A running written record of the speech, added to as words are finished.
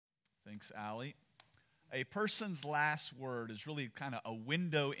Thanks, Allie. A person's last word is really kind of a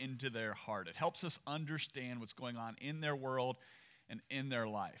window into their heart. It helps us understand what's going on in their world and in their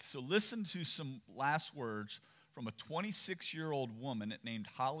life. So listen to some last words from a 26-year-old woman named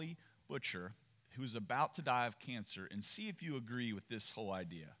Holly Butcher, who's about to die of cancer, and see if you agree with this whole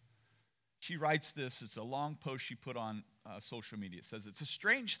idea. She writes this. It's a long post she put on social media. It says, "It's a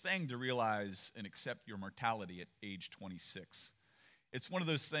strange thing to realize and accept your mortality at age 26. It's one of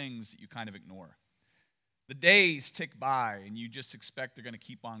those things that you kind of ignore. The days tick by, and you just expect they're going to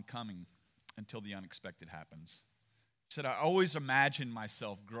keep on coming until the unexpected happens." She said, "I always imagined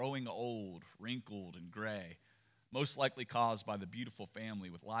myself growing old, wrinkled, and gray, most likely caused by the beautiful family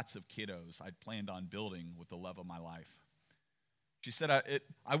with lots of kiddos I'd planned on building with the love of my life." She said,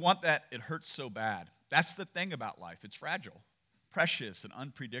 I want that. It hurts so bad. That's the thing about life. It's fragile, precious, and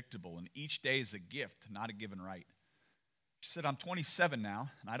unpredictable, and each day is a gift, not a given right. She said, "I'm 27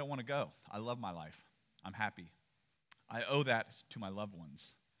 now, and I don't want to go. I love my life. I'm happy. I owe that to my loved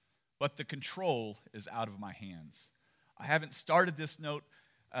ones. But the control is out of my hands. I haven't started this note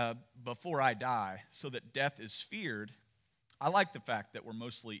before I die, so that death is feared. I like the fact that we're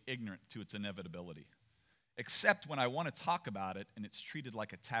mostly ignorant to its inevitability, except when I want to talk about it and it's treated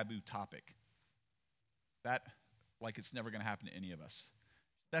like a taboo topic. That, like it's never going to happen to any of us.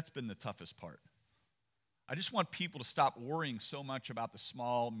 That's been the toughest part. I just want people to stop worrying so much about the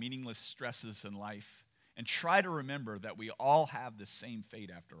small, meaningless stresses in life and try to remember that we all have the same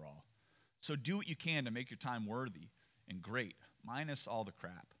fate after all. So do what you can to make your time worthy and great, minus all the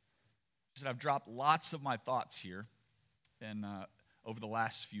crap." She said, "I've dropped lots of my thoughts here and over the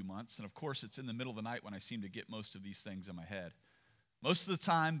last few months, and of course it's in the middle of the night when I seem to get most of these things in my head. Most of the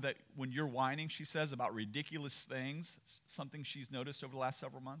time that when you're whining," she says, "about ridiculous things," something she's noticed over the last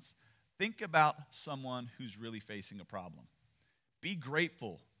several months, "think about someone who's really facing a problem. Be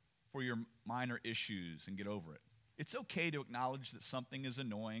grateful for your minor issues and get over it. It's okay to acknowledge that something is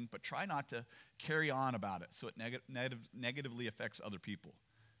annoying, but try not to carry on about it so it negatively affects other people."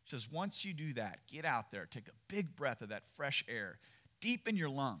 She says, "Once you do that, get out there, take a big breath of that fresh air, deep in your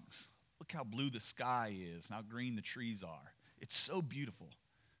lungs. Look how blue the sky is and how green the trees are. It's so beautiful."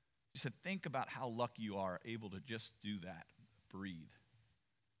 She said, "Think about how lucky you are able to just do that, breathe.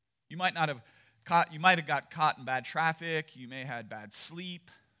 You might have got caught in bad traffic. You may have had bad sleep.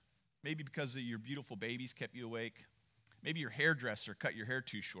 Maybe because of your beautiful babies kept you awake. Maybe your hairdresser cut your hair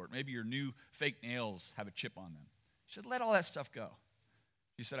too short. Maybe your new fake nails have a chip on them." She said, "Let all that stuff go."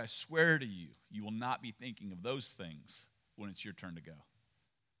 She said, "I swear to you, you will not be thinking of those things when it's your turn to go.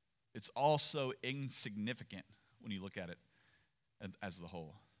 It's all so insignificant when you look at it as the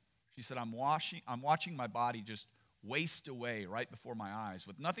whole." She said, I'm watching my body just waste away right before my eyes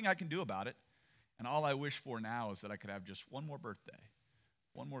with nothing I can do about it. And all I wish for now is that I could have just one more birthday,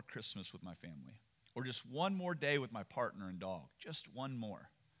 one more Christmas with my family, or just one more day with my partner and dog, just one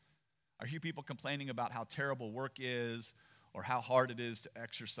more. I hear people complaining about how terrible work is or how hard it is to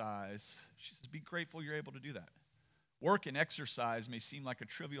exercise. She says, be grateful you're able to do that. Work and exercise may seem like a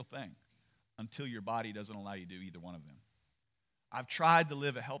trivial thing until your body doesn't allow you to do either one of them. I've tried to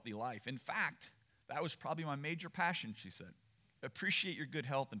live a healthy life. In fact, that was probably my major passion, she said. Appreciate your good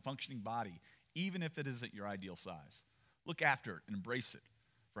health and functioning body, even if it isn't your ideal size. Look after it and embrace it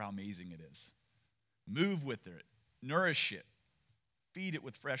for how amazing it is. Move with it, nourish it, feed it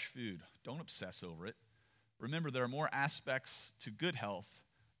with fresh food. Don't obsess over it. Remember, there are more aspects to good health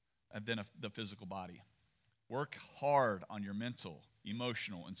than the physical body. Work hard on your mental,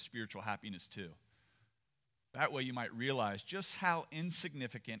 emotional, and spiritual happiness too. That way you might realize just how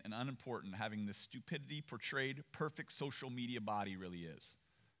insignificant and unimportant having this stupidity portrayed perfect social media body really is.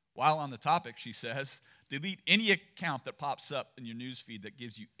 While on the topic, she says, delete any account that pops up in your newsfeed that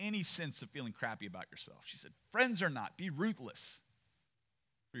gives you any sense of feeling crappy about yourself. She said, friends or not, be ruthless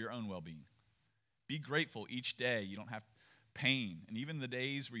for your own well-being. Be grateful each day you don't have pain. And even the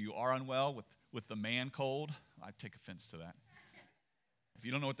days where you are unwell with the man cold, I take offense to that. If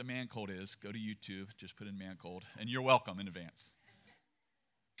you don't know what the man cold is, go to YouTube, just put in man cold, and you're welcome in advance.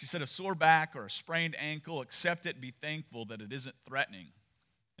 She said, a sore back or a sprained ankle, accept it and be thankful that it isn't threatening,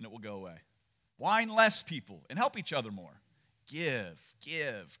 and it will go away. Whine less, people, and help each other more. Give,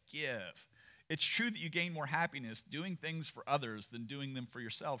 give, give. It's true that you gain more happiness doing things for others than doing them for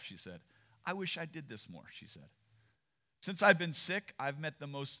yourself, she said. I wish I did this more, she said. Since I've been sick, I've met the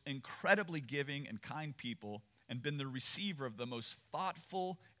most incredibly giving and kind people and been the receiver of the most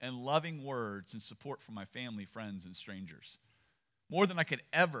thoughtful and loving words and support from my family, friends, and strangers. More than I could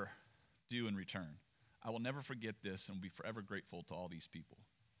ever do in return. I will never forget this and will be forever grateful to all these people.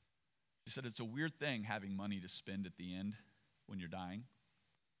 She said, it's a weird thing having money to spend at the end when you're dying.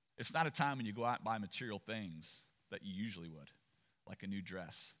 It's not a time when you go out and buy material things that you usually would, like a new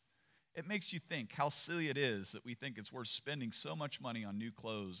dress. It makes you think how silly it is that we think it's worth spending so much money on new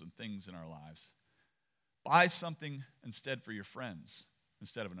clothes and things in our lives. Buy something instead for your friends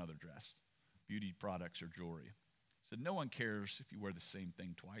instead of another dress, beauty products or jewelry. So no one cares if you wear the same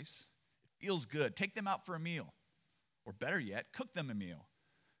thing twice. It feels good. Take them out for a meal. Or better yet, cook them a meal.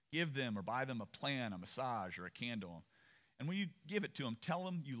 Give them or buy them a plan, a massage, or a candle. And when you give it to them, tell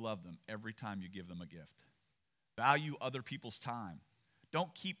them you love them every time you give them a gift. Value other people's time.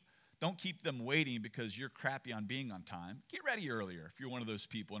 Don't keep them waiting because you're crappy on being on time. Get ready earlier if you're one of those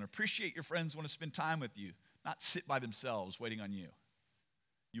people, and appreciate your friends want to spend time with you, not sit by themselves waiting on you.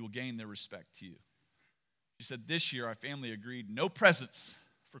 You will gain their respect to you. She said, this year our family agreed no presents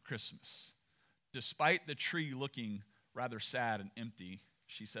for Christmas. Despite the tree looking rather sad and empty,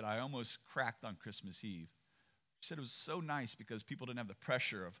 she said, I almost cracked on Christmas Eve. She said it was so nice because people didn't have the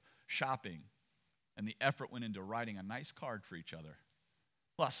pressure of shopping, and the effort went into writing a nice card for each other.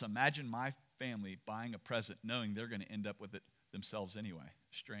 Plus, imagine my family buying a present knowing they're going to end up with it themselves anyway.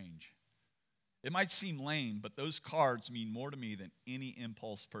 Strange. It might seem lame, but those cards mean more to me than any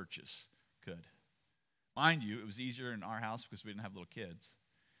impulse purchase could. Mind you, it was easier in our house because we didn't have little kids.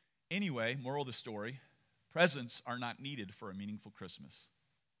 Anyway, moral of the story, presents are not needed for a meaningful Christmas.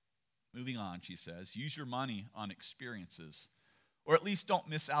 Moving on, she says, use your money on experiences, or at least don't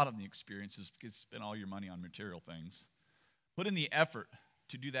miss out on the experiences because you spend all your money on material things. Put in the effort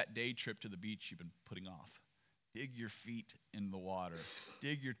to do that day trip to the beach you've been putting off. Dig your feet in the water.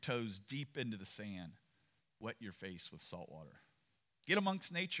 Dig your toes deep into the sand. Wet your face with salt water. Get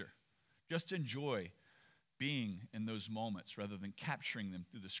amongst nature. Just enjoy being in those moments rather than capturing them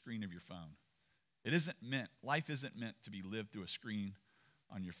through the screen of your phone. Life isn't meant to be lived through a screen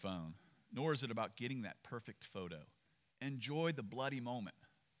on your phone, nor is it about getting that perfect photo. Enjoy the bloody moment.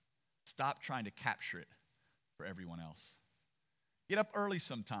 Stop trying to capture it for everyone else. Get up early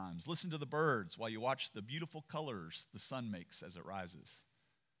sometimes. Listen to the birds while you watch the beautiful colors the sun makes as it rises.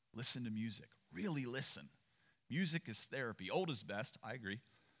 Listen to music. Really listen. Music is therapy. Old is best. I agree.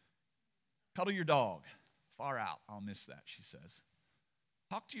 Cuddle your dog. Far out. I'll miss that, she says.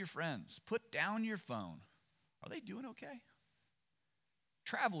 Talk to your friends. Put down your phone. Are they doing okay?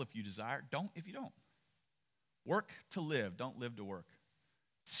 Travel if you desire. Don't if you don't. Work to live. Don't live to work.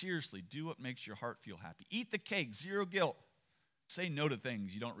 Seriously, do what makes your heart feel happy. Eat the cake. Zero guilt. Say no to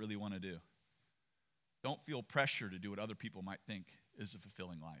things you don't really want to do. Don't feel pressure to do what other people might think is a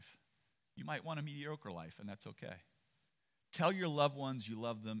fulfilling life. You might want a mediocre life, and that's okay. Tell your loved ones you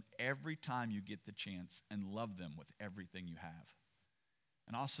love them every time you get the chance, and love them with everything you have.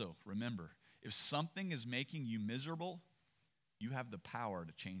 And also, remember, if something is making you miserable, you have the power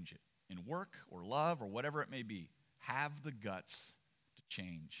to change it. In work or love or whatever it may be, have the guts to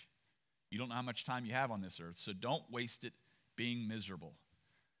change. You don't know how much time you have on this earth, so don't waste it being miserable.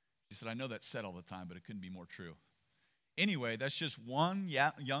 She said, I know that's said all the time, but it couldn't be more true. Anyway, that's just one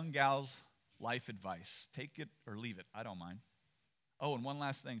young gal's life advice. Take it or leave it. I don't mind. Oh, and one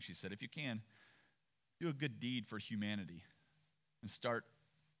last thing, she said, if you can, do a good deed for humanity and start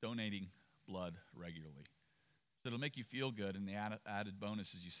donating blood regularly. So it'll make you feel good, and the added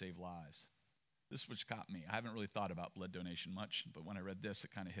bonus is you save lives. This is what caught me. I haven't really thought about blood donation much, but when I read this,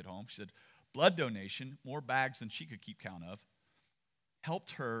 it kind of hit home. She said, blood donation, more bags than she could keep count of,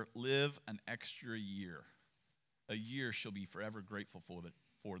 helped her live an extra year. A year she'll be forever grateful for that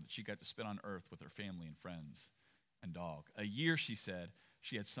she got to spend on earth with her family and friends and dog. A year, she said,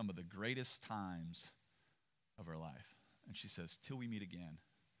 she had some of the greatest times of her life. And she says, till we meet again,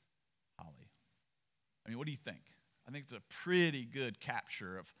 Holly. I mean, what do you think? I think it's a pretty good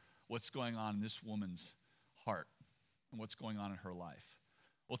capture of what's going on in this woman's heart and what's going on in her life.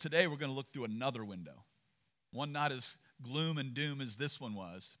 Well, today we're going to look through another window, one not as gloom and doom as this one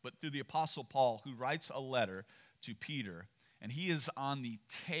was, but through the Apostle Paul, who writes a letter to Peter, and he is on the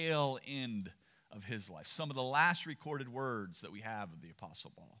tail end of his life, some of the last recorded words that we have of the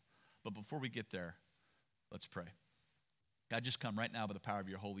Apostle Paul. But before we get there, let's pray. God, just come right now by the power of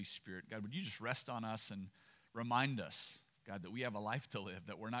your Holy Spirit. God, would you just rest on us and remind us, God, that we have a life to live,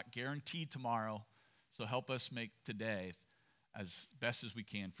 that we're not guaranteed tomorrow, so help us make today as best as we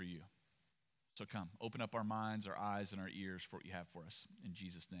can for you. So come, open up our minds, our eyes, and our ears for what you have for us. In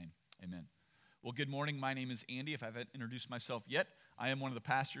Jesus' name, amen. Well, good morning. My name is Andy. If I haven't introduced myself yet, I am one of the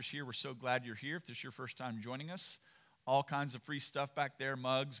pastors here. We're so glad you're here. If this is your first time joining us, all kinds of free stuff back there,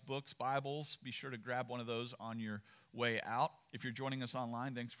 mugs, books, Bibles. Be sure to grab one of those on your way out. If you're joining us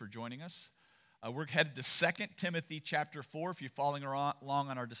online, thanks for joining us. We're headed to 2 Timothy chapter 4. If you're following along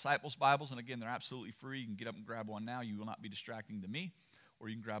on our Disciples Bibles, and again, they're absolutely free. You can get up and grab one now. You will not be distracting to me. or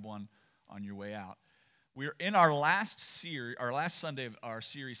you can grab one on your way out. We're in our last Sunday of our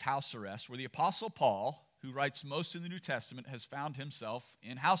series, House Arrest, where the Apostle Paul, who writes most of the New Testament, has found himself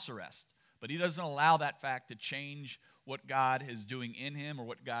in house arrest. But he doesn't allow that fact to change what God is doing in him or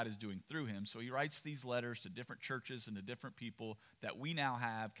what God is doing through him. So he writes these letters to different churches and to different people that we now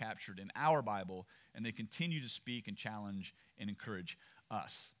have captured in our Bible, and they continue to speak and challenge and encourage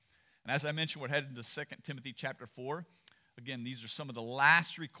us. And as I mentioned, we're headed to 2 Timothy chapter 4. Again, these are some of the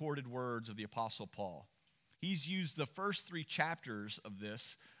last recorded words of the Apostle Paul. He's used the first 3 chapters of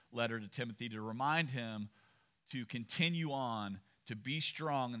this letter to Timothy to remind him to continue on, to be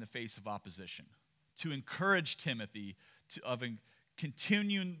strong in the face of opposition, to encourage Timothy of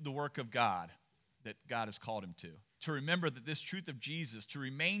continuing the work of God that God has called him to remember that this truth of Jesus, to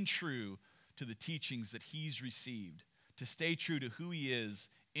remain true to the teachings that he's received, to stay true to who he is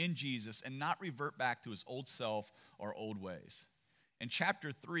in Jesus and not revert back to his old self or old ways. In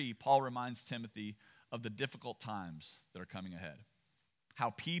chapter 3, Paul reminds Timothy of the difficult times that are coming ahead.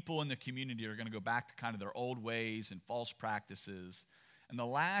 How people in the community are going to go back to kind of their old ways and false practices. And the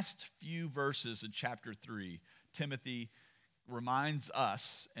last few verses in chapter 3, Timothy reminds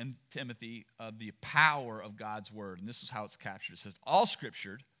us and Timothy of the power of God's word. And this is how it's captured. It says, all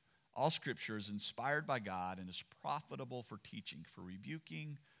scripture is inspired by God and is profitable for teaching, for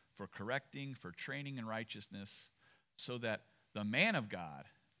rebuking, for correcting, for training in righteousness, so that the man of God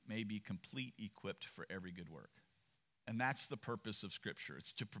may be complete, equipped for every good work. And that's the purpose of Scripture.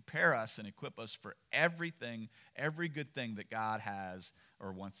 It's to prepare us and equip us for everything, every good thing that God has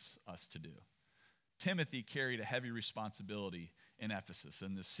or wants us to do. Timothy carried a heavy responsibility in Ephesus,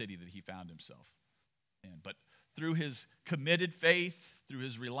 in the city that he found himself in. But through his committed faith, through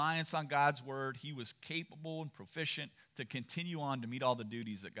his reliance on God's word, he was capable and proficient to continue on to meet all the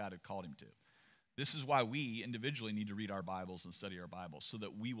duties that God had called him to. This is why we individually need to read our Bibles and study our Bibles, so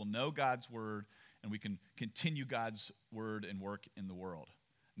that we will know God's word and we can continue God's word and work in the world.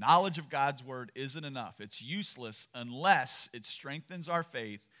 Knowledge of God's word isn't enough. It's useless unless it strengthens our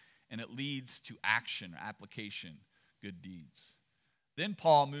faith and it leads to action, application, good deeds. Then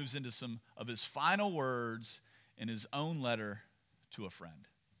Paul moves into some of his final words in his own letter to a friend.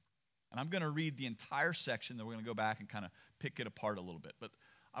 And I'm going to read the entire section, then we're going to go back and kind of pick it apart a little bit. But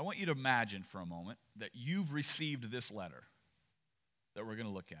I want you to imagine for a moment that you've received this letter that we're going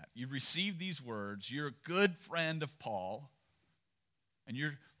to look at. You've received these words. You're a good friend of Paul, and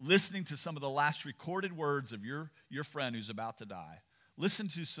you're listening to some of the last recorded words of your friend who's about to die. Listen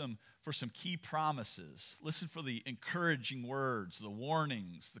for some key promises. Listen for the encouraging words, the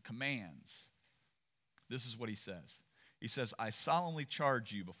warnings, the commands. This is what he says. He says, I solemnly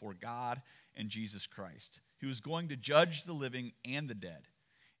charge you before God and Jesus Christ, who is going to judge the living and the dead,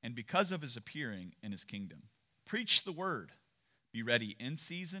 and because of his appearing in his kingdom. Preach the word. Be ready in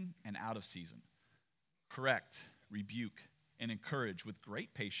season and out of season. Correct, rebuke, and encourage with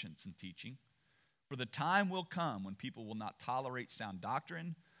great patience and teaching. For the time will come when people will not tolerate sound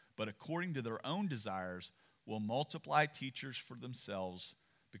doctrine, but according to their own desires will multiply teachers for themselves,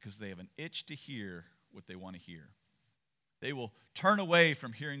 because they have an itch to hear what they want to hear. They will turn away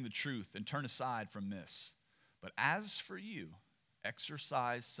from hearing the truth and turn aside from this. But as for you,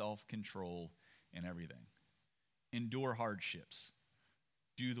 exercise self-control in everything. Endure hardships.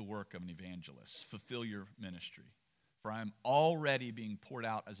 Do the work of an evangelist. Fulfill your ministry. For I am already being poured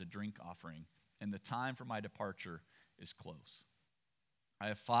out as a drink offering, and the time for my departure is close. I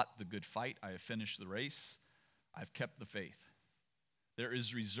have fought the good fight. I have finished the race. I have kept the faith. There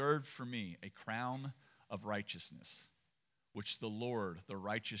is reserved for me a crown of righteousness, which the Lord, the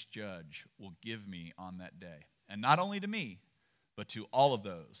righteous judge, will give me on that day. And not only to me, but to all of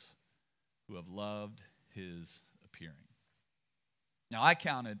those who have loved his appearing. Now I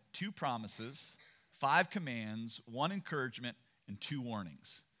counted 2 promises, 5 commands, 1 encouragement, and 2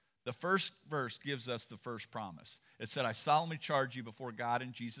 warnings. The first verse gives us the first promise. It said, I solemnly charge you before God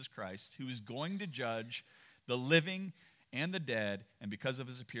and Jesus Christ, who is going to judge the living and the dead, and because of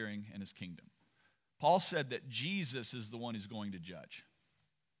his appearing in his kingdom. Paul said that Jesus is the one who's going to judge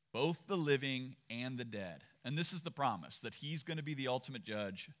both the living and the dead. And this is the promise, that he's going to be the ultimate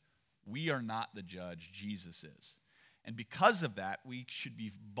judge. We are not the judge. Jesus is. And because of that, we should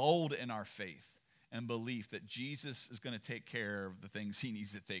be bold in our faith and belief that Jesus is going to take care of the things he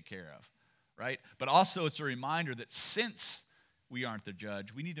needs to take care of, right? But also it's a reminder that since we aren't the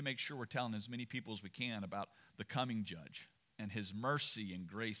judge, we need to make sure we're telling as many people as we can about the coming judge and his mercy and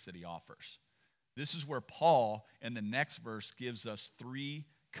grace that he offers. This is where Paul, in the next verse, gives us 3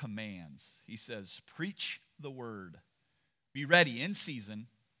 commands. He says, preach the word. Be ready in season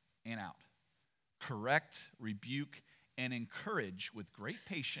and out. Correct, rebuke, and encourage with great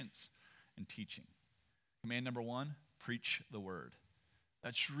patience and teaching. Command number 1, preach the word.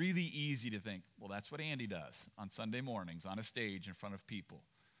 That's really easy to think, well, that's what Andy does on Sunday mornings on a stage in front of people,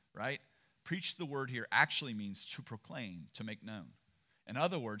 right? Preach the word here actually means to proclaim, to make known. In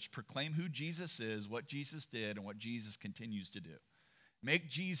other words, proclaim who Jesus is, what Jesus did, and what Jesus continues to do. Make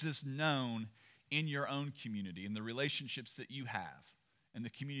Jesus known in your own community, in the relationships that you have, and the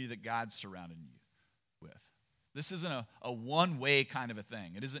community that God's surrounded you with. This isn't a one-way kind of a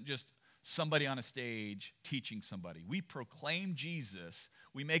thing. It isn't just somebody on a stage teaching somebody. We proclaim Jesus.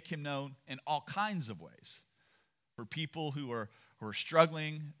 We make him known in all kinds of ways. For people who are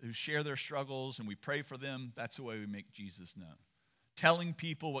struggling, who share their struggles, and we pray for them, that's the way we make Jesus known. Telling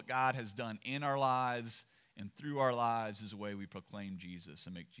people what God has done in our lives and through our lives is a way we proclaim Jesus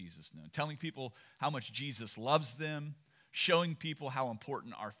and make Jesus known. Telling people how much Jesus loves them, showing people how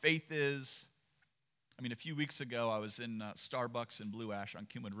important our faith is. I mean, a few weeks ago, I was in Starbucks in Blue Ash on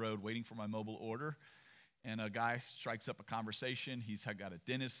Kenwood Road waiting for my mobile order, and a guy strikes up a conversation. He's got a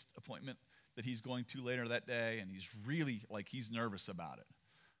dentist appointment that he's going to later that day, and he's really, he's nervous about it.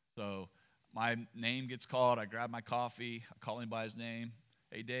 So my name gets called. I grab my coffee. I call him by his name.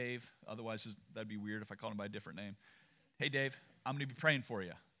 Hey, Dave. Otherwise, that'd be weird if I called him by a different name. Hey, Dave, I'm going to be praying for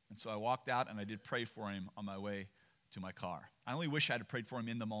you. And so I walked out, and I did pray for him on my way to my car. I only wish I had prayed for him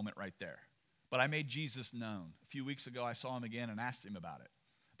in the moment right there. But I made Jesus known. A few weeks ago, I saw him again and asked him about it.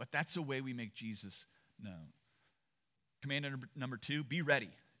 But that's the way we make Jesus known. Command number 2, be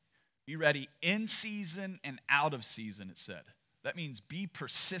ready. Be ready in season and out of season, it said. That means be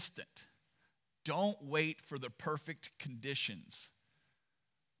persistent. Don't wait for the perfect conditions.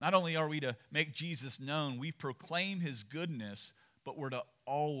 Not only are we to make Jesus known, we proclaim his goodness, but we're to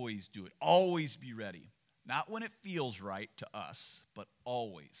always do it. Always be ready. Not when it feels right to us, but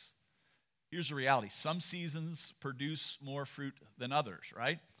always. Here's the reality. Some seasons produce more fruit than others,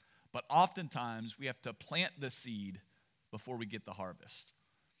 right? But oftentimes we have to plant the seed before we get the harvest.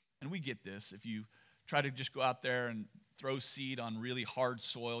 And we get this. If you try to just go out there and throw seed on really hard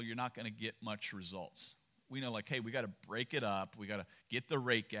soil, you're not going to get much results. We know, hey, we got to break it up. We got to get the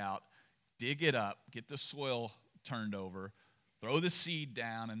rake out, dig it up, get the soil turned over, throw the seed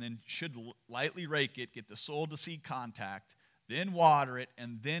down, and then should lightly rake it, get the soil to seed contact, then water it,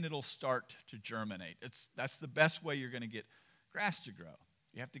 and then it'll start to germinate. That's the best way you're going to get grass to grow.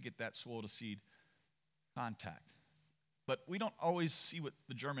 You have to get that soil to seed contact. But we don't always see what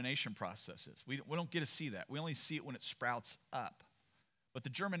the germination process is. We don't get to see that. We only see it when it sprouts up. But the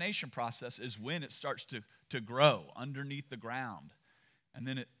germination process is when it starts to grow underneath the ground, and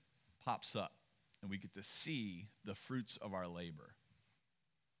then it pops up, and we get to see the fruits of our labor.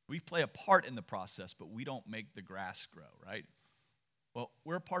 We play a part in the process, but we don't make the grass grow, right? Well,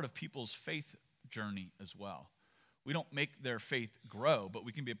 we're a part of people's faith journey as well. We don't make their faith grow, but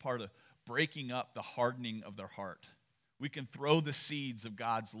we can be a part of breaking up the hardening of their heart. We can throw the seeds of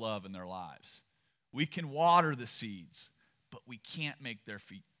God's love in their lives. We can water the seeds, but we can't make their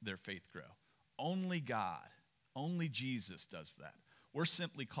faith grow. Only God, only Jesus does that. We're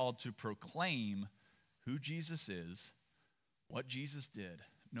simply called to proclaim who Jesus is, what Jesus did,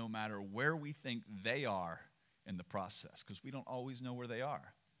 no matter where we think they are in the process, because we don't always know where they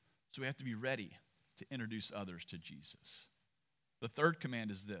are. So we have to be ready to introduce others to Jesus. The third command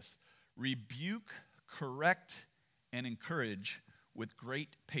is this: rebuke, correct, and encourage with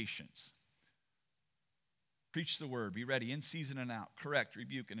great patience. Preach the word. Be ready in season and out. Correct,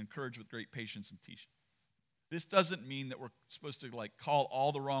 rebuke, and encourage with great patience and teach. This doesn't mean that we're supposed to call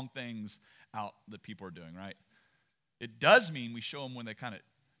all the wrong things out that people are doing, right? It does mean we show them when they kind of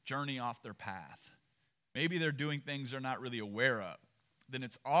journey off their path. Maybe they're doing things they're not really aware of. Then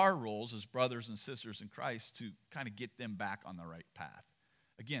it's our roles as brothers and sisters in Christ to kind of get them back on the right path.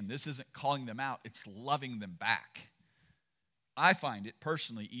 Again, this isn't calling them out, it's loving them back. I find it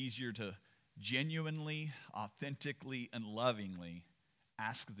personally easier to genuinely, authentically, and lovingly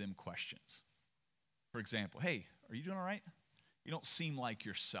ask them questions. For example, hey, are you doing all right? You don't seem like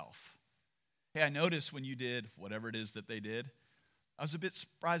yourself. Hey, I noticed when you did whatever it is that they did, I was a bit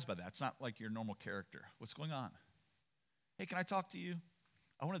surprised by that. It's not like your normal character. What's going on? Hey, can I talk to you?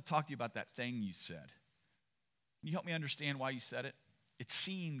 I want to talk to you about that thing you said. Can you help me understand why you said it? It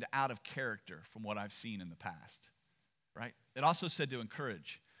seemed out of character from what I've seen in the past, right? It also said to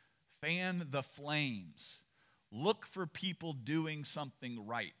encourage. Fan the flames. Look for people doing something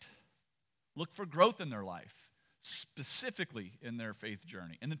right. Look for growth in their life, specifically in their faith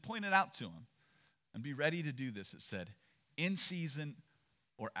journey, and then point it out to them. And be ready to do this, it said, in season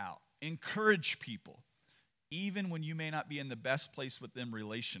or out. Encourage people, even when you may not be in the best place with them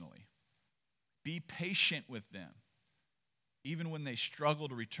relationally. Be patient with them. even when they struggle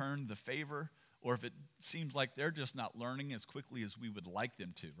to return the favor, or if it seems like they're just not learning as quickly as we would like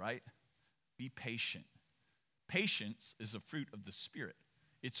them to, right? Be patient. Patience is a fruit of the Spirit.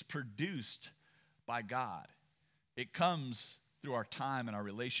 It's produced by God. It comes through our time and our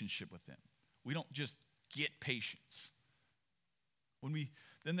relationship with Him. We don't just get patience.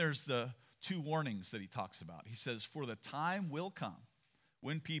 Then there's the two warnings that he talks about. He says, for the time will come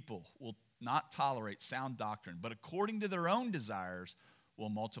when people will not tolerate sound doctrine, but according to their own desires will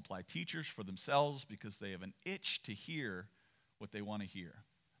multiply teachers for themselves because they have an itch to hear what they want to hear.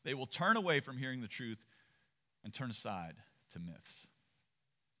 They will turn away from hearing the truth and turn aside to myths.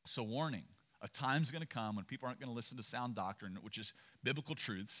 So warning, a time's going to come when people aren't going to listen to sound doctrine, which is biblical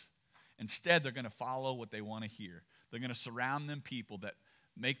truths. Instead, they're going to follow what they want to hear. They're going to surround them people that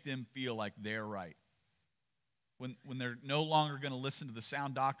make them feel like they're right. When they're no longer going to listen to the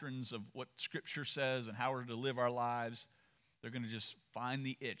sound doctrines of what Scripture says and how we're to live our lives, they're going to just find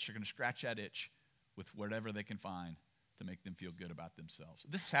the itch. They're going to scratch that itch with whatever they can find to make them feel good about themselves.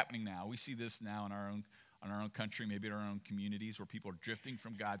 This is happening now. We see this now in our own country, maybe in our own communities, where people are drifting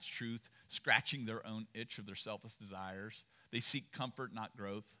from God's truth, scratching their own itch of their selfish desires. They seek comfort, not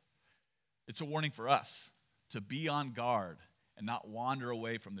growth. It's a warning for us to be on guard and not wander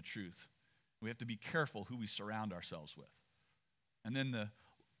away from the truth. We have to be careful who we surround ourselves with. And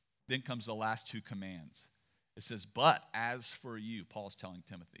then comes the last two commands. It says, but as for you, Paul's telling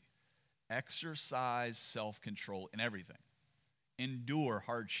Timothy, exercise self-control in everything. Endure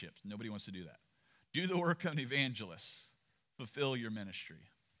hardships. Nobody wants to do that. Do the work of an evangelist. Fulfill your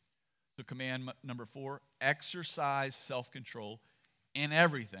ministry. So command number 4, exercise self-control in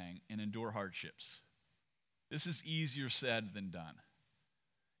everything and endure hardships. This is easier said than done.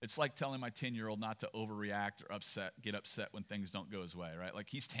 It's like telling my 10-year-old not to overreact or get upset when things don't go his way, right? Like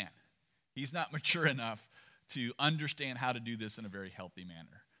he's 10. He's not mature enough to understand how to do this in a very healthy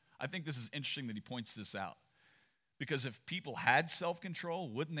manner. I think this is interesting that he points this out. Because if people had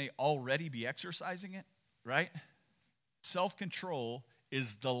self-control, wouldn't they already be exercising it, right? Self-control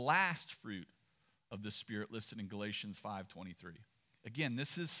is the last fruit of the Spirit listed in Galatians 5:23. Again,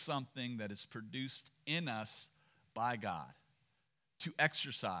 this is something that is produced in us by God. To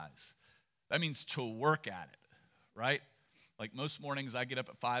exercise. That means to work at it, right? Like most mornings, I get up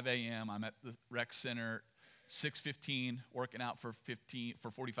at 5 a.m. I'm at the rec center, 6:15, working out for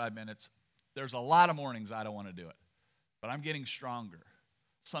 45 minutes. There's a lot of mornings I don't want to do it, but I'm getting stronger.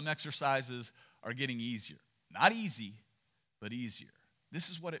 Some exercises are getting easier. Not easy, but easier. This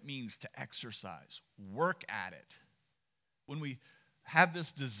is what it means to exercise. Work at it. When we have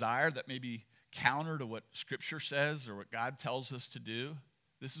this desire that maybe counter to what Scripture says or what God tells us to do,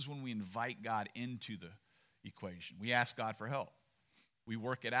 this is when we invite God into the equation. We ask God for help. We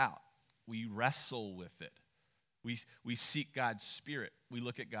work it out. We wrestle with it. We seek God's Spirit. We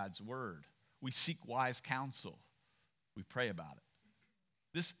look at God's Word. We seek wise counsel. We pray about it.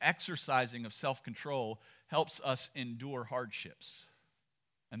 This exercising of self-control helps us endure hardships.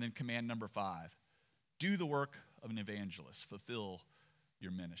 And then command number 5, do the work of an evangelist. Fulfill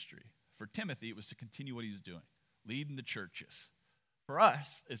your ministry. For Timothy, it was to continue what he was doing, leading the churches. For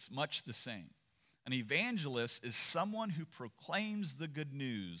us, it's much the same. An evangelist is someone who proclaims the good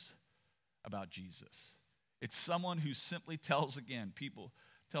news about Jesus. It's someone who simply tells people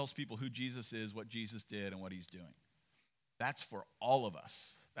who Jesus is, what Jesus did, and what he's doing. That's for all of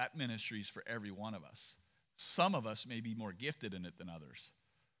us. That ministry is for every one of us. Some of us may be more gifted in it than others,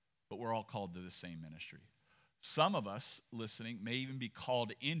 but we're all called to the same ministry. Some of us listening may even be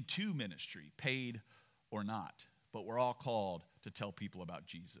called into ministry, paid or not, but we're all called to tell people about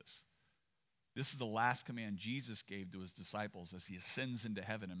Jesus. This is the last command Jesus gave to his disciples as he ascends into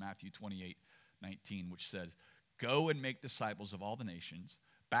heaven in Matthew 28:19, which says, go and make disciples of all the nations,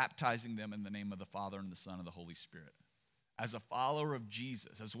 baptizing them in the name of the Father and the Son and the Holy Spirit. As a follower of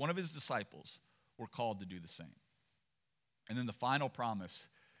Jesus, as one of his disciples, we're called to do the same. And then the final promise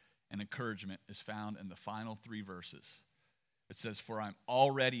and encouragement is found in the final 3 verses. It says, for I'm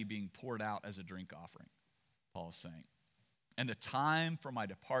already being poured out as a drink offering, Paul is saying. And the time for my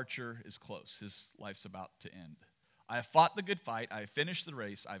departure is close. His life's about to end. I have fought the good fight. I have finished the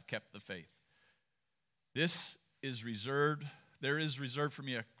race. I have kept the faith. There is reserved for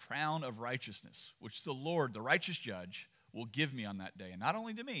me a crown of righteousness, which the Lord, the righteous judge, will give me on that day. And not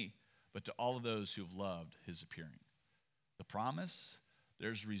only to me, but to all of those who have loved his appearing. The promise,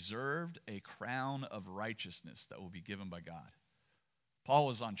 there's reserved a crown of righteousness that will be given by God. Paul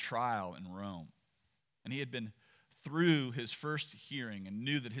was on trial in Rome, and he had been through his first hearing and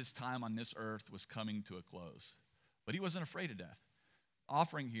knew that his time on this earth was coming to a close. But he wasn't afraid of death.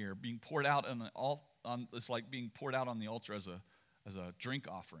 Offering here, being poured out on it's like being poured out on the altar as a drink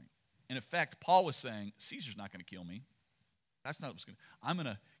offering. In effect, Paul was saying, Caesar's not going to kill me. That's not what's going to. I'm going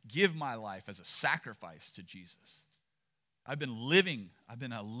to give my life as a sacrifice to Jesus. I've been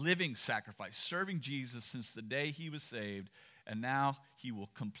a living sacrifice, serving Jesus since the day he was saved, and now he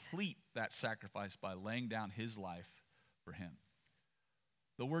will complete that sacrifice by laying down his life for him.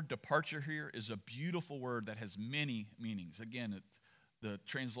 The word departure here is a beautiful word that has many meanings. Again, the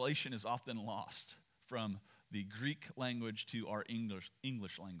translation is often lost from the Greek language to our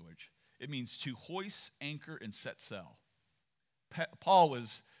English language. It means to hoist, anchor, and set sail. Paul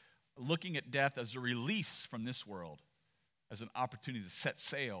was looking at death as a release from this world, as an opportunity to set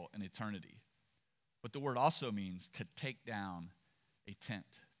sail in eternity. But the word also means to take down a tent.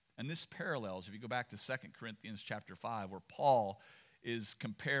 And this parallels, if you go back to 2 Corinthians chapter 5, where Paul is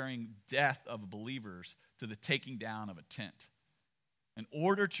comparing death of believers to the taking down of a tent in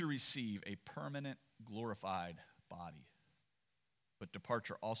order to receive a permanent, glorified body. But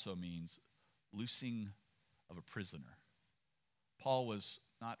departure also means loosing of a prisoner. Paul was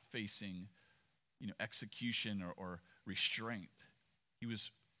not facing, execution or restraint. He was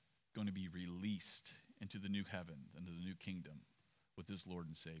going to be released into the new heaven, into the new kingdom with his Lord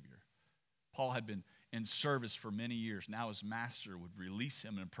and Savior. Paul had been in service for many years. Now his master would release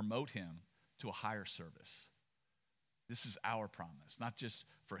him and promote him to a higher service. This is our promise, not just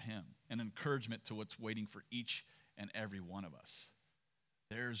for him, an encouragement to what's waiting for each and every one of us.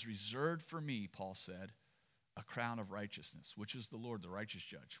 There is reserved for me, Paul said, a crown of righteousness, which is the Lord, the righteous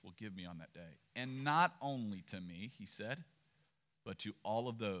judge, will give me on that day. And not only to me, he said, but to all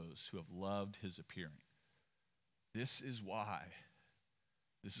of those who have loved his appearing. This is why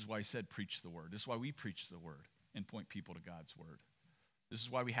he said, preach the word. This is why we preach the word and point people to God's word. This is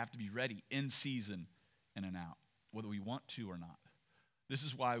why we have to be ready in season and in out, whether we want to or not. This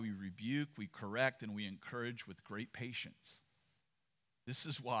is why we rebuke, we correct, and we encourage with great patience. This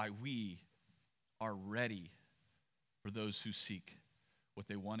is why we are ready for those who seek what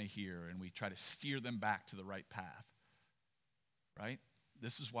they want to hear, and we try to steer them back to the right path. Right?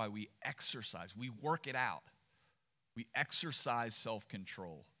 This is why we exercise. We work it out. We exercise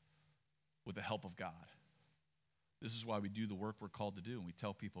self-control with the help of God. This is why we do the work we're called to do, and we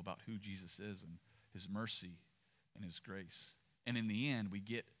tell people about who Jesus is and his mercy and his grace. And in the end, we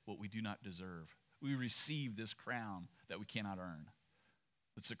get what we do not deserve. We receive this crown that we cannot earn.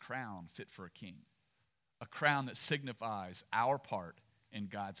 It's a crown fit for a king. A crown that signifies our part in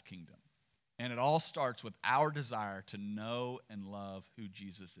God's kingdom. And it all starts with our desire to know and love who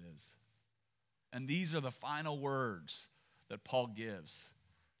Jesus is. And these are the final words that Paul gives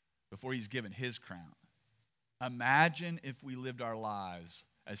before he's given his crown. Imagine if we lived our lives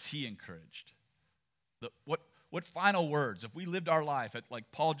as he encouraged. What final words? If we lived our life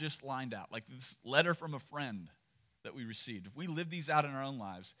like Paul just lined out, like this letter from a friend that we received, if we lived these out in our own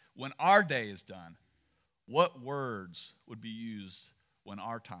lives, when our day is done, what words would be used when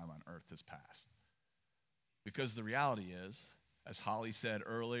our time on earth has passed? Because the reality is, as Holly said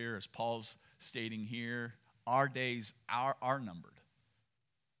earlier, as Paul's stating here, our days are numbered.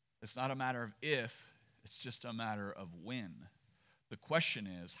 It's not a matter of if, it's just a matter of when. The question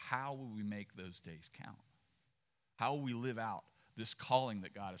is, how will we make those days count? How will we live out this calling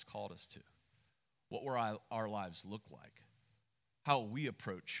that God has called us to? What will our lives look like? How will we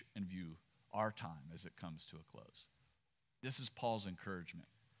approach and view our time as it comes to a close? This is Paul's encouragement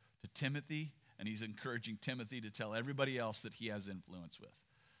to Timothy, and he's encouraging Timothy to tell everybody else that he has influence with.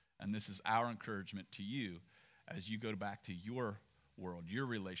 And this is our encouragement to you as you go back to your world, your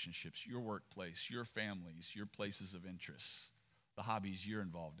relationships, your workplace, your families, your places of interest, the hobbies you're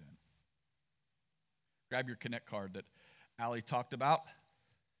involved in. Grab your Connect card that Allie talked about.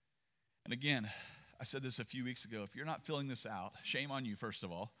 And again, I said this a few weeks ago. If you're not filling this out, shame on you, first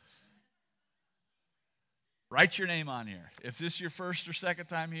of all. Write your name on here. If this is your first or second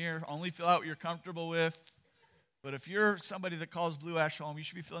time here, only fill out what you're comfortable with. But if you're somebody that calls Blue Ash home, you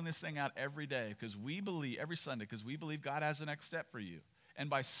should be filling this thing out every day because we believe, every Sunday, because we believe God has the next step for you. And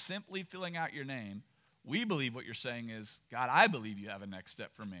by simply filling out your name, we believe what you're saying is, God, I believe you have a next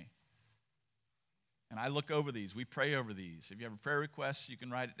step for me. And I look over these. We pray over these. If you have a prayer request, you can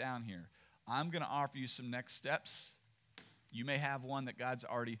write it down here. I'm going to offer you some next steps. You may have one that God's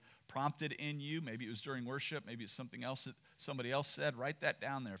already prompted in you. Maybe it was during worship. Maybe it's something else that somebody else said. Write that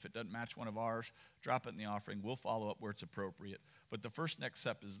down there. If it doesn't match one of ours, drop it in the offering. We'll follow up where it's appropriate. But the first next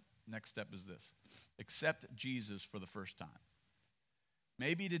step is this. Accept Jesus for the first time.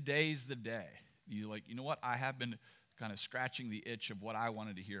 Maybe today's the day. You're like, you know what? I have been kind of scratching the itch of what I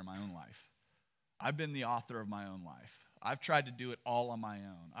wanted to hear in my own life. I've been the author of my own life. I've tried to do it all on my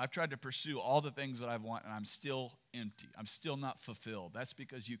own. I've tried to pursue all the things that I want, and I'm still empty. I'm still not fulfilled. That's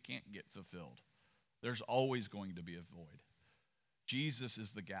because you can't get fulfilled. There's always going to be a void. Jesus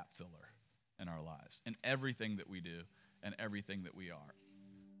is the gap filler in our lives, in everything that we do and everything that we are.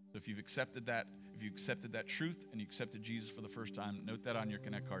 So if you've accepted that truth and you accepted Jesus for the first time, note that on your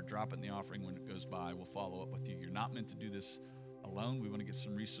Connect card. Drop it in the offering when it goes by. We'll follow up with you. You're not meant to do this alone. We want to get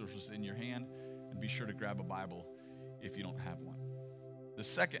some resources in your hand, and be sure to grab a Bible if you don't have one. The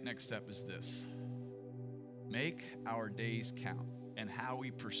second next step is this: make our days count, and how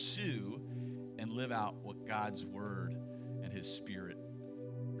we pursue and live out what God's Word and His Spirit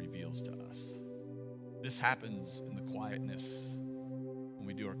reveals to us. This happens in the quietness when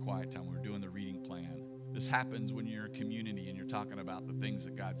we do our quiet time, when we're doing the reading plan. This happens when you're in community and you're talking about the things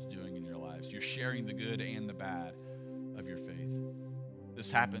that God's doing in your lives. You're sharing the good and the bad of your faith. This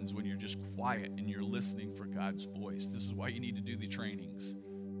happens when you're just quiet and you're listening for God's voice. This is why you need to do the trainings,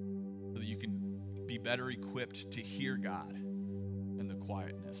 so that you can be better equipped to hear God in the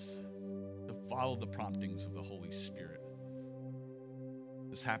quietness, to follow the promptings of the Holy Spirit.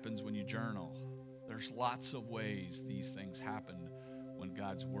 This happens when you journal. There's lots of ways these things happen when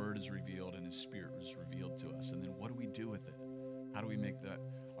God's Word is revealed and His Spirit is revealed to us. And then what do we do with it? How do we make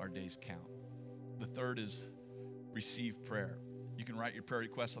our days count? The third is receive prayer. You can write your prayer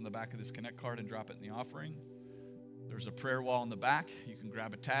request on the back of this Connect card and drop it in the offering. There's a prayer wall in the back. You can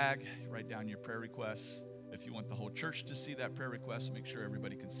grab a tag, write down your prayer requests. If you want the whole church to see that prayer request, make sure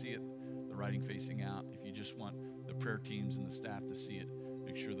everybody can see it, the writing facing out. If you just want the prayer teams and the staff to see it,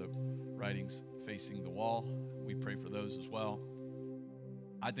 make sure the writing's facing the wall. We pray for those as well.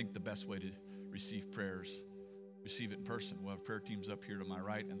 I think the best way to receive prayers, receive it in person. We'll have prayer teams up here to my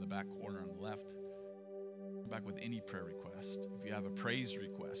right and the back corner on the left. Come back with any prayer request. If you have a praise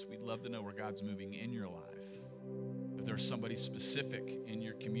request, we'd love to know where God's moving in your life. If there's somebody specific in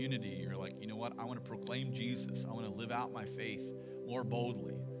your community, you're like, you know what, I want to proclaim Jesus. I want to live out my faith more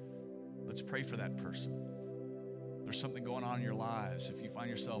boldly. Let's pray for that person. There's something going on in your lives. If you find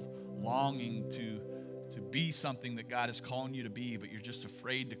yourself longing to be something that God is calling you to be, but you're just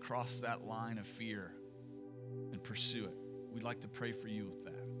afraid to cross that line of fear and pursue it, we'd like to pray for you with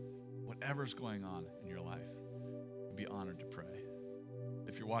that. Whatever's going on in your life, we'd be honored to pray.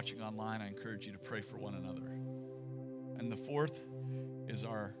 If you're watching online, I encourage you to pray for one another. And the fourth is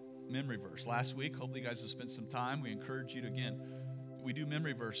our memory verse. Last week, hopefully you guys have spent some time. We encourage you to, again, we do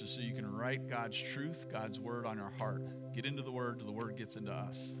memory verses so you can write God's truth, God's Word on our heart. Get into the Word till the Word gets into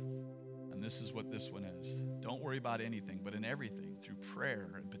us. And this is what this one is. Don't worry about anything, but in everything, through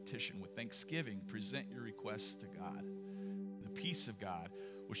prayer and petition, with thanksgiving, present your requests to God. The peace of God,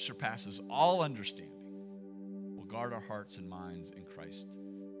 which surpasses all understanding, will guard our hearts and minds in Christ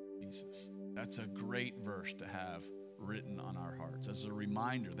Jesus. That's a great verse to have written on our hearts as a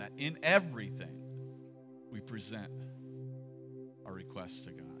reminder that in everything we present our requests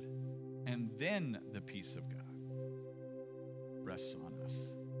to God. And then the peace of God rests on us.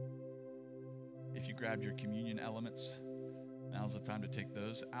 If you grabbed your communion elements, now's the time to take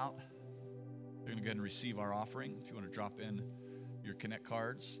those out. You're going to go ahead and receive our offering. If you want to drop in your Connect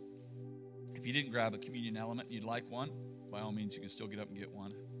cards. If you didn't grab a communion element and you'd like one, by all means, you can still get up and get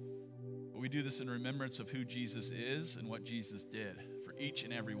one. But we do this in remembrance of who Jesus is and what Jesus did for each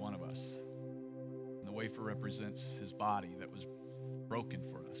and every one of us. And the wafer represents His body that was broken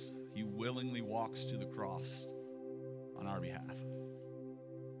for us. He willingly walks to the cross on our behalf.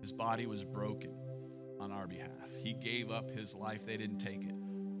 His body was broken on our behalf. He gave up His life. They didn't take it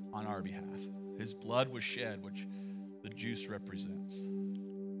on our behalf. His blood was shed, which the juice represents,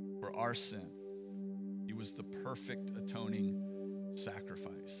 for our sin. He was the perfect atoning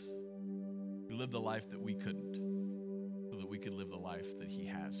sacrifice. He lived the life that we couldn't, so that we could live the life that He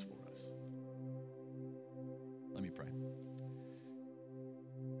has for us. Let me pray.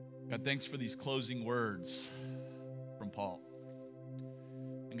 God, thanks for these closing words from Paul.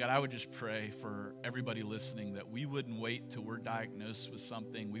 And God, I would just pray for everybody listening that we wouldn't wait till we're diagnosed with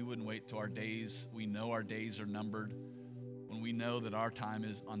something. We wouldn't wait till we know our days are numbered. When we know that our time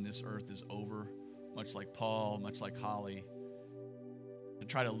is on this earth is over, much like Paul, much like Holly, to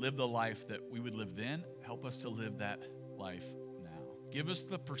try to live the life that we would live then. Help us to live that life now. Give us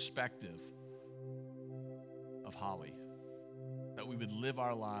the perspective of Holly, that we would live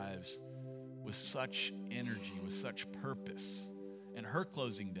our lives with such energy, with such purpose in her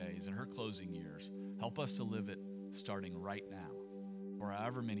closing days and her closing years. Help us to live it starting right now, for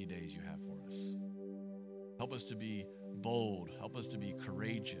however many days you have for us. Help us to be bold. Help us to be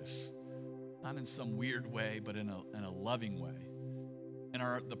courageous, not in some weird way, but in a loving way.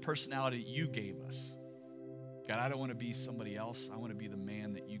 And the personality you gave us, God, I don't want to be somebody else. I want to be the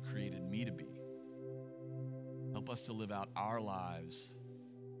man that you created me to be. Help us to live out our lives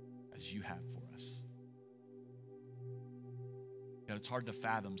as you have for us. God, it's hard to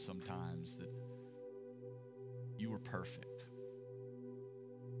fathom sometimes that you were perfect.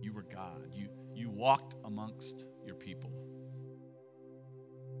 You were God. You walked amongst your people.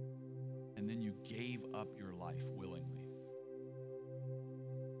 And then you gave up your life willingly.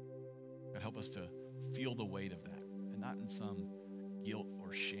 God, help us to feel the weight of that, and not in some guilt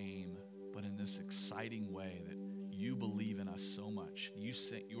or shame, but in this exciting way that you believe in us so much. You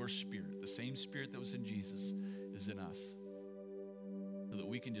sent your spirit, the same spirit that was in Jesus is in us, so that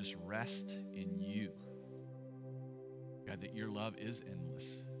we can just rest in you. God, that your love is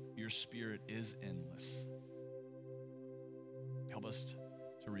endless. Your spirit is endless. Help us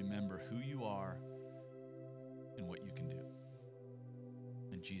to remember who you are and what you can do.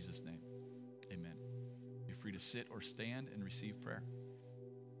 In Jesus' name, amen. Be free to sit or stand and receive prayer.